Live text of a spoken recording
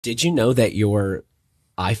Did you know that your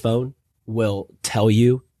iPhone will tell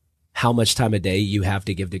you how much time a day you have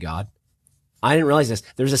to give to God? I didn't realize this.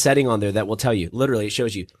 There's a setting on there that will tell you, literally, it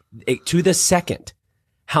shows you to the second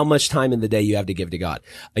how much time in the day you have to give to God.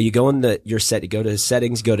 You go in your set, you go to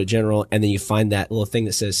settings, go to general, and then you find that little thing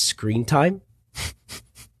that says screen time.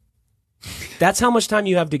 That's how much time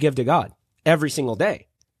you have to give to God every single day.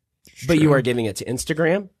 But you are giving it to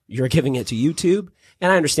Instagram. You're giving it to YouTube.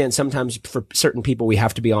 And I understand sometimes for certain people, we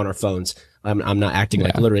have to be on our phones. I'm not acting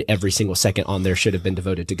like literally every single second on there should have been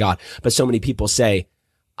devoted to God. But so many people say,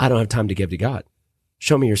 I don't have time to give to God.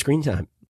 Show me your screen time.